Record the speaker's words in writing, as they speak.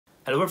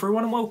Hello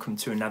everyone and welcome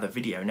to another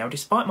video. Now,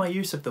 despite my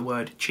use of the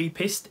word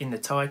cheapest in the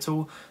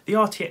title, the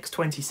RTX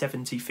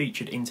 2070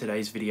 featured in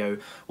today's video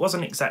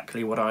wasn't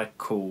exactly what I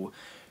call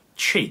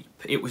cheap.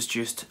 It was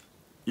just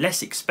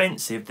less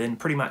expensive than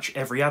pretty much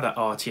every other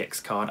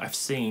RTX card I've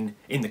seen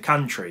in the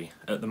country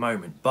at the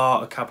moment,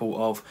 bar a couple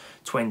of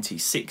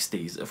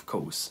 2060s of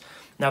course.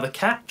 Now the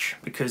catch,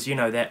 because you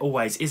know there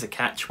always is a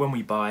catch when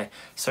we buy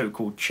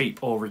so-called cheap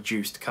or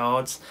reduced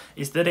cards,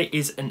 is that it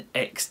is an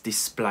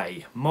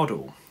X-Display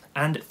model.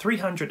 And at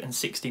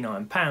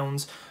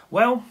 £369,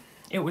 well,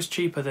 it was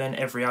cheaper than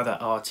every other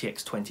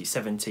RTX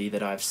 2070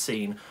 that I've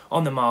seen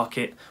on the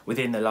market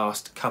within the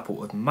last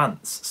couple of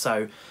months.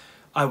 So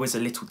I was a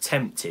little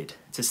tempted,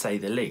 to say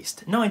the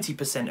least.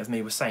 90% of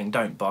me was saying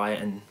don't buy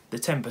it, and the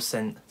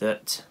 10%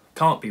 that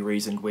can't be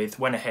reasoned with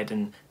went ahead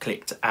and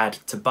clicked add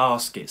to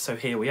basket. So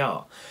here we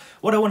are.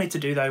 What I wanted to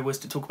do though was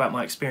to talk about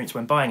my experience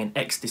when buying an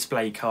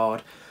X-Display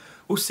card.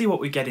 We'll see what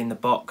we get in the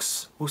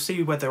box, we'll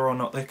see whether or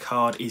not the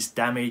card is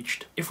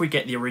damaged, if we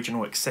get the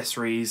original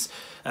accessories,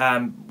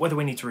 whether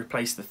we need to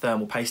replace the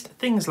thermal paste,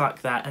 things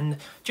like that, and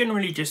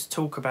generally just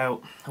talk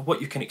about what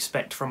you can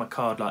expect from a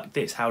card like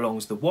this, how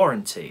long's the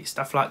warranty,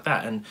 stuff like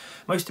that, and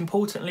most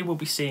importantly we'll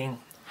be seeing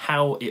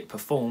how it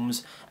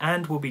performs,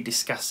 and we'll be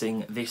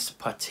discussing this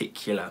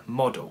particular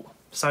model.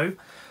 So,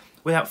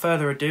 without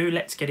further ado,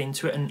 let's get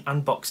into it and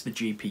unbox the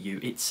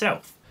GPU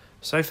itself.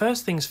 So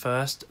first things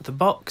first, the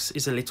box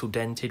is a little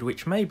dented,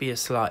 which may be a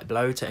slight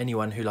blow to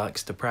anyone who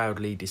likes to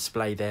proudly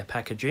display their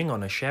packaging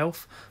on a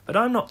shelf, but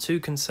I'm not too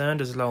concerned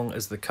as long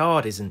as the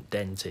card isn't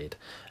dented.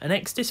 An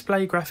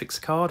X-Display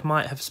graphics card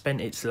might have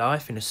spent its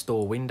life in a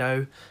store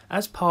window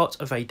as part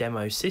of a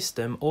demo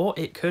system, or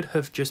it could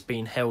have just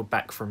been held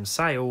back from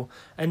sale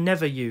and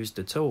never used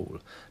at all.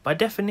 By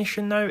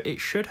definition though, it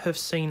should have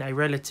seen a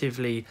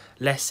relatively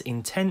less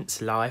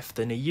intense life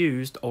than a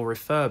used or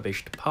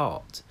refurbished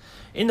part.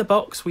 In the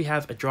box we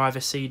have a driver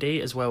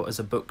CD as well as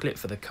a booklet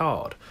for the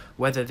card.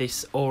 Whether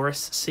this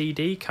Aorus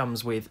CD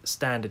comes with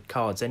standard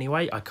cards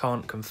anyway, I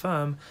can't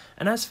confirm,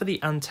 and as for the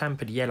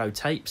untampered yellow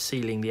tape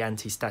sealing the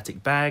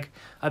anti-static bag,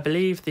 I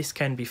believe this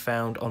can be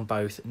found on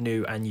both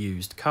new and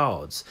used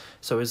cards.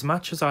 So as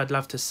much as I'd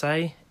love to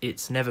say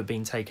it's never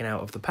been taken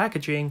out of the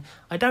packaging,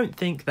 I don't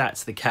think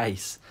that's the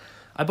case.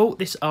 I bought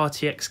this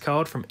RTX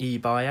card from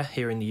eBuyer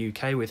here in the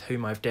UK, with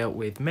whom I've dealt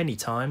with many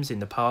times in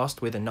the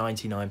past with a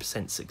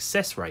 99%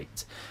 success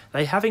rate.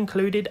 They have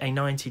included a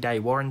 90-day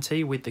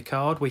warranty with the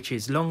card, which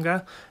is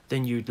longer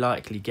than you'd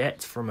likely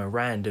get from a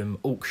random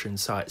auction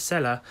site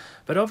seller,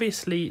 but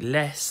obviously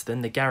less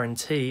than the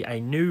guarantee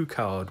a new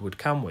card would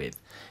come with.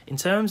 In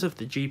terms of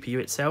the GPU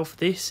itself,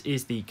 this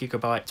is the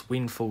Gigabyte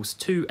Windforce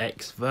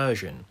 2X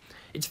version.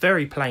 It's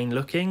very plain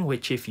looking,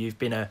 which if you've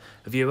been a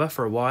viewer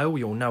for a while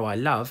you'll know I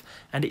love,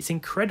 and it's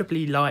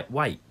incredibly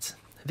lightweight.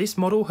 This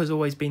model has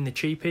always been the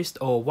cheapest,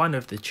 or one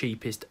of the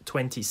cheapest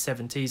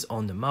 2070s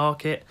on the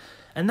market,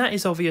 and that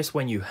is obvious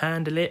when you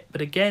handle it,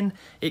 but again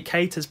it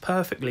caters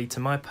perfectly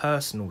to my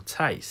personal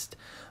taste.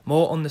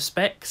 More on the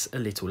specs a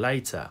little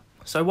later.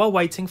 So while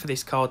waiting for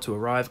this card to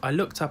arrive, I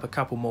looked up a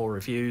couple more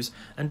reviews,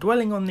 and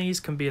dwelling on these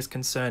can be as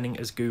concerning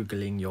as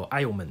googling your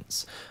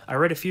ailments. I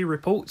read a few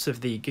reports of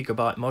the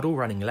Gigabyte model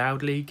running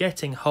loudly,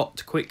 getting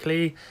hot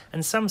quickly,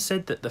 and some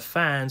said that the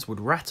fans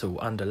would rattle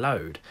under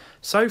load.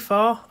 So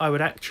far, I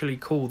would actually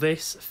call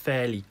this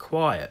fairly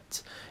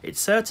quiet. It's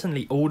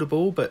certainly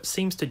audible, but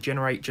seems to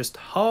generate just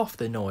half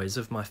the noise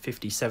of my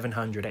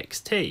 5700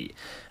 XT,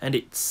 and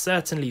it's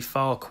certainly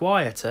far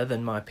quieter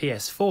than my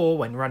PS4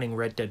 when running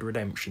Red Dead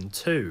Redemption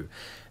 2.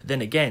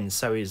 Then again,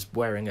 so is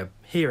wearing a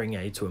hearing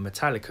aid to a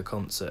Metallica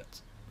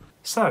concert.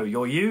 So,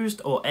 your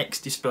used or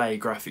X-Display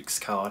graphics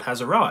card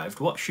has arrived.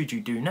 What should you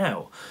do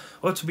now?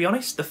 Well, to be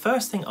honest, the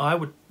first thing I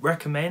would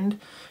recommend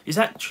is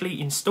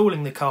actually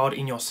installing the card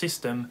in your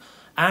system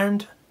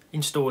and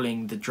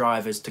installing the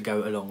drivers to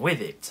go along with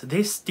it.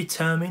 This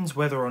determines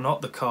whether or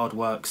not the card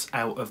works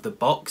out of the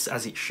box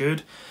as it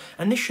should,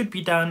 and this should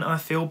be done, I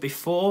feel,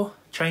 before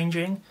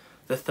changing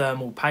the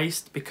thermal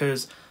paste,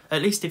 because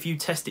at least if you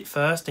test it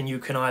first and you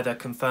can either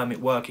confirm it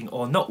working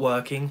or not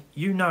working,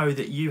 you know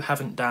that you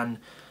haven't done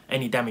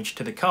any damage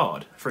to the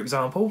card. For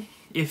example,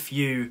 if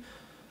you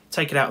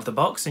take it out of the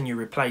box and you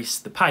replace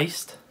the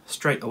paste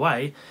straight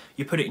away,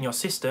 you put it in your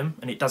system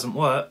and it doesn't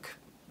work,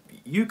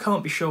 you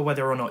can't be sure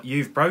whether or not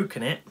you've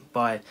broken it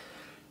by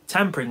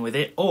tampering with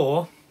it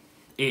or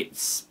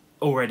it's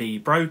already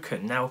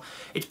broken. Now,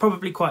 it's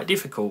probably quite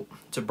difficult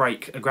to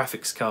break a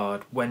graphics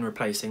card when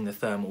replacing the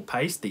thermal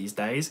paste these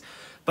days,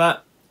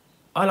 but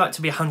I like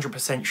to be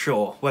 100%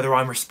 sure whether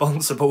I'm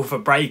responsible for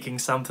breaking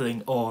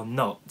something or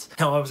not.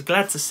 Now, I was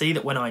glad to see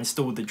that when I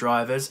installed the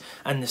drivers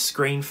and the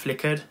screen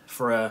flickered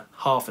for a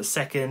half a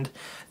second,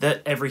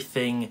 that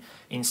everything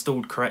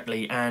installed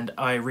correctly and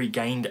I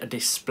regained a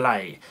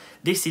display.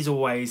 This is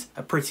always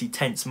a pretty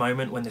tense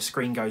moment when the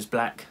screen goes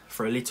black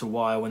for a little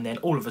while and then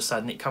all of a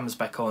sudden it comes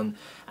back on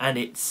and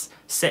it's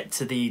set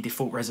to the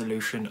default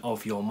resolution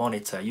of your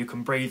monitor. You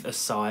can breathe a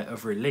sigh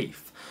of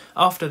relief.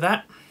 After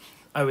that,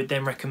 I would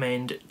then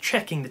recommend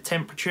checking the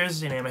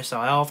temperatures in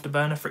MSI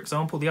Afterburner, for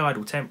example, the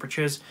idle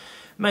temperatures,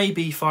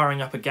 maybe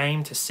firing up a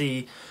game to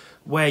see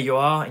where you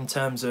are in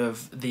terms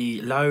of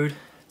the load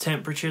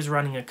temperatures,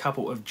 running a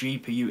couple of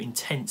GPU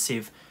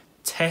intensive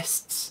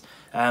tests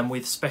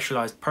with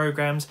specialized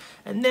programs,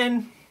 and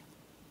then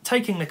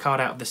taking the card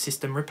out of the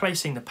system,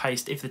 replacing the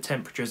paste if the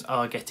temperatures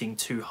are getting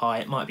too high.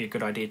 It might be a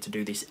good idea to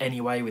do this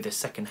anyway with a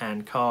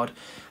second-hand card.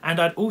 And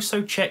I'd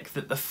also check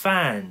that the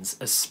fans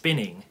are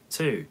spinning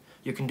too.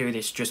 You can do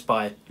this just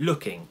by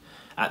looking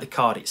at the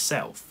card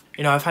itself.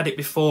 You know, I've had it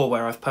before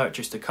where I've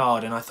purchased a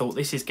card and I thought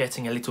this is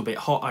getting a little bit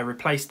hot. I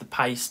replaced the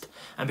paste,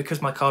 and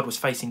because my card was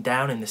facing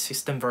down in the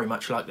system, very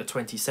much like the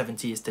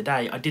 2070 is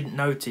today, I didn't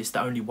notice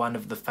that only one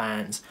of the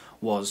fans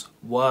was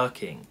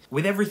working.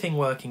 With everything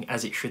working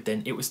as it should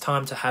then, it was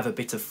time to have a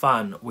bit of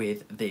fun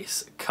with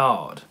this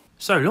card.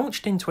 So,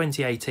 launched in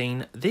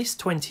 2018, this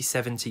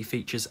 2070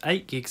 features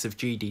 8 gigs of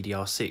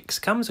GDDR6,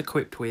 comes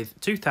equipped with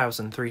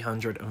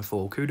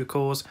 2304 CUDA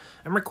cores,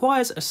 and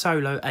requires a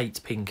solo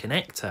 8-pin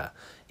connector.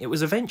 It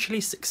was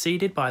eventually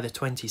succeeded by the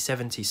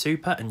 2070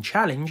 Super and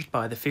challenged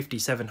by the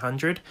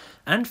 5700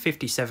 and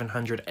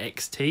 5700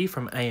 XT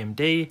from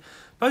AMD,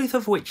 both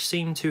of which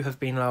seem to have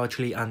been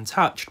largely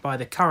untouched by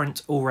the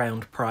current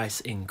all-round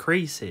price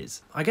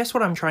increases. I guess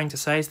what I'm trying to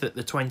say is that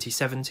the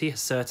 2070 has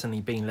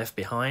certainly been left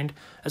behind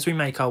as we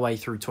make our way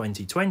through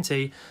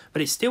 2020,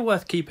 but it's still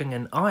worth keeping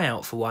an eye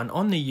out for one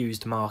on the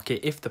used market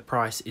if the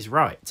price is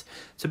right.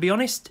 To be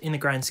honest, in the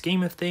grand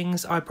scheme of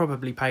things, I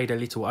probably paid a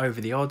little over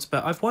the odds,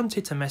 but I've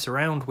wanted to mess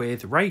around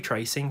with ray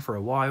tracing for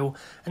a while,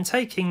 and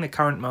taking the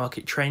current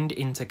market trend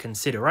into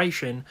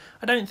consideration,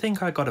 I don't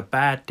think I got a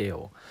bad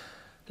deal.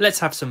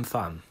 Let's have some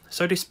fun.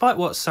 So despite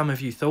what some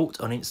of you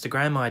thought on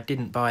Instagram, I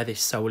didn't buy this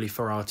solely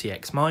for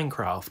RTX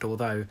Minecraft,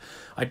 although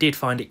I did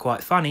find it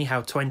quite funny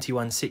how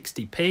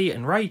 2160p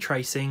and ray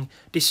tracing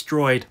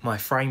destroyed my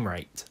frame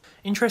rate.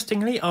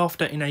 Interestingly,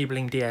 after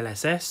enabling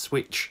DLSS,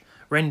 which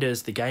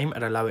renders the game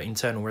at a lower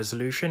internal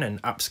resolution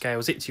and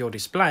upscales it to your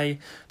display,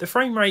 the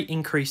frame rate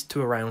increased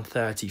to around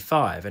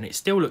 35, and it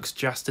still looks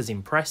just as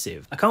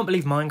impressive. I can't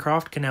believe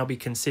Minecraft can now be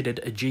considered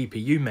a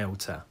GPU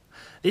melter.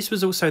 This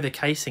was also the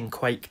case in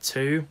Quake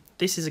 2.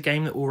 This is a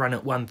game that will run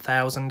at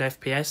 1000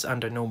 FPS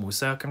under normal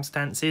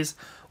circumstances,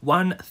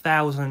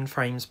 1000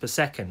 frames per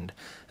second.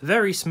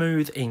 Very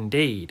smooth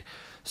indeed.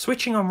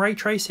 Switching on ray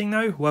tracing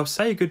though, well,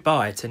 say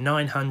goodbye to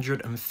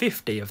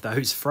 950 of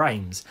those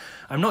frames.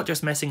 I'm not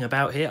just messing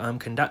about here, I'm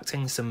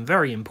conducting some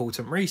very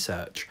important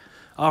research.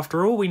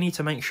 After all, we need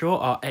to make sure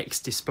our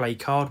X-Display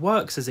card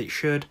works as it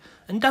should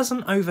and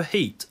doesn't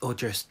overheat or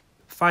just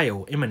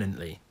fail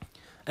imminently.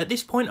 At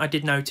this point I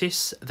did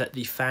notice that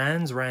the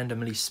fans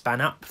randomly span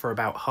up for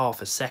about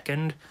half a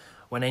second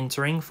when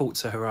entering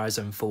Forza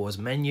Horizon 4's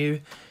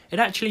menu. It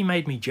actually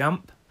made me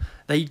jump.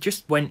 They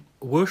just went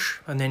whoosh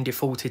and then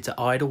defaulted to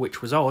idle,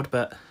 which was odd,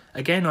 but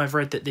again I've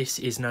read that this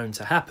is known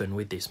to happen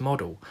with this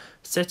model.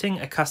 Setting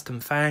a custom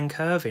fan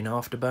curve in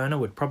Afterburner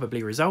would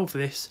probably resolve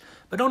this,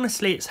 but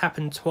honestly it's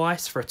happened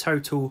twice for a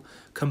total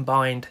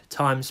combined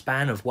time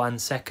span of 1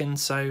 second,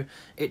 so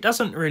it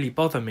doesn't really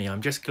bother me.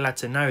 I'm just glad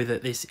to know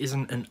that this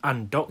isn't an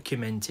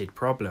undocumented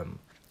problem.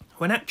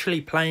 When actually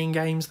playing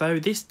games though,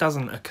 this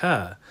doesn't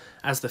occur,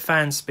 as the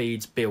fan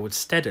speeds build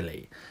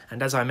steadily,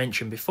 and as I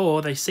mentioned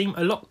before, they seem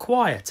a lot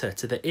quieter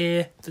to the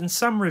ear than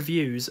some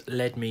reviews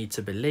led me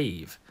to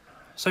believe.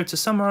 So to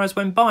summarise,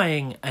 when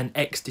buying an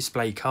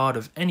X-Display card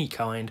of any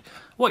kind,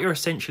 what you're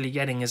essentially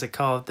getting is a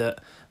card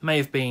that may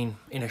have been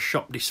in a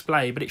shop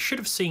display, but it should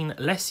have seen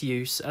less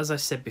use, as I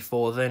said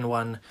before, than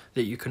one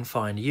that you can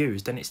find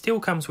used, and it still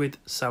comes with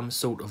some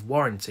sort of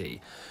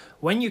warranty.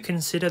 When you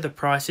consider the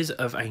prices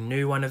of a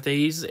new one of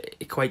these, it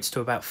equates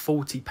to about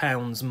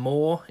 £40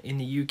 more in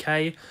the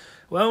UK,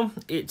 well,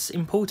 it's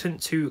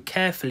important to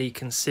carefully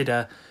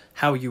consider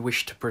how you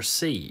wish to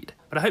proceed.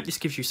 But I hope this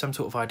gives you some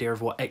sort of idea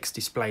of what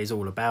X-Display is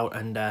all about,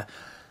 and I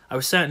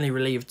was certainly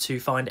relieved to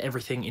find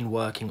everything in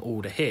working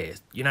order here.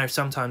 You know,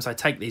 sometimes I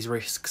take these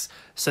risks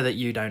so that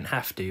you don't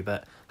have to,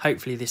 but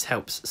hopefully this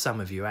helps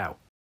some of you out.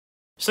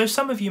 So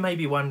some of you may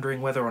be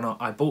wondering whether or not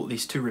I bought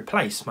this to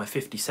replace my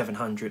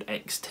 5700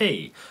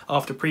 XT,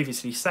 after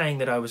previously saying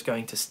that I was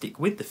going to stick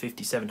with the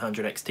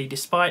 5700 XT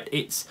despite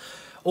its,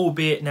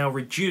 albeit now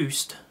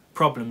reduced,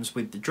 problems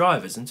with the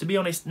drivers. And to be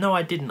honest, no,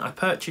 I didn't. I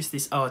purchased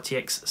this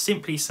RTX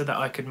simply so that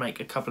I could make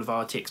a couple of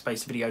RTX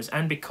based videos,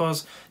 and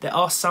because there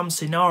are some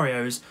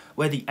scenarios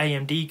where the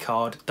AMD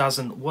card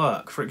doesn't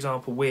work, for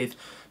example with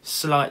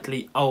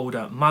slightly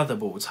older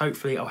motherboards.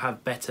 Hopefully I'll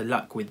have better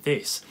luck with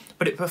this,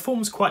 but it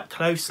performs quite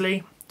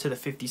closely to the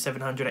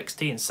 5700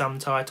 XT in some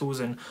titles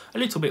and a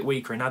little bit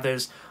weaker in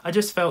others. I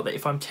just felt that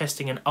if I'm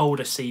testing an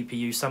older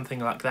CPU,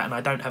 something like that, and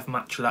I don't have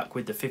much luck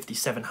with the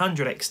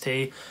 5700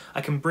 XT,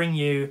 I can bring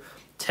you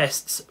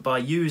tests by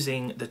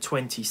using the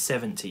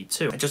 2070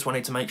 too. I just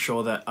wanted to make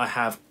sure that I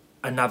have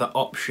another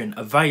option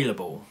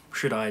available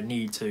should I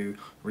need to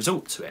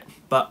resort to it.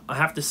 But I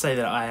have to say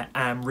that I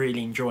am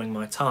really enjoying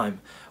my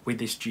time with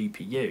this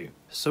GPU.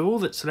 So all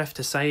that's left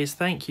to say is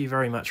thank you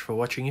very much for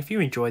watching. If you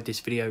enjoyed this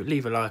video,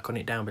 leave a like on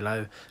it down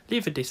below.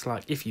 Leave a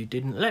dislike if you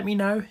didn't. Let me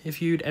know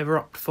if you'd ever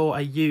opt for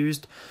a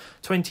used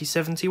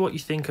 2070, what you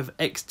think of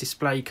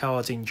X-Display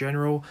cards in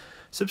general.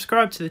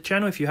 Subscribe to the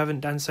channel if you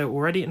haven't done so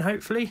already, and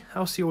hopefully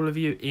I'll see all of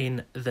you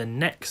in the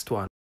next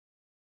one.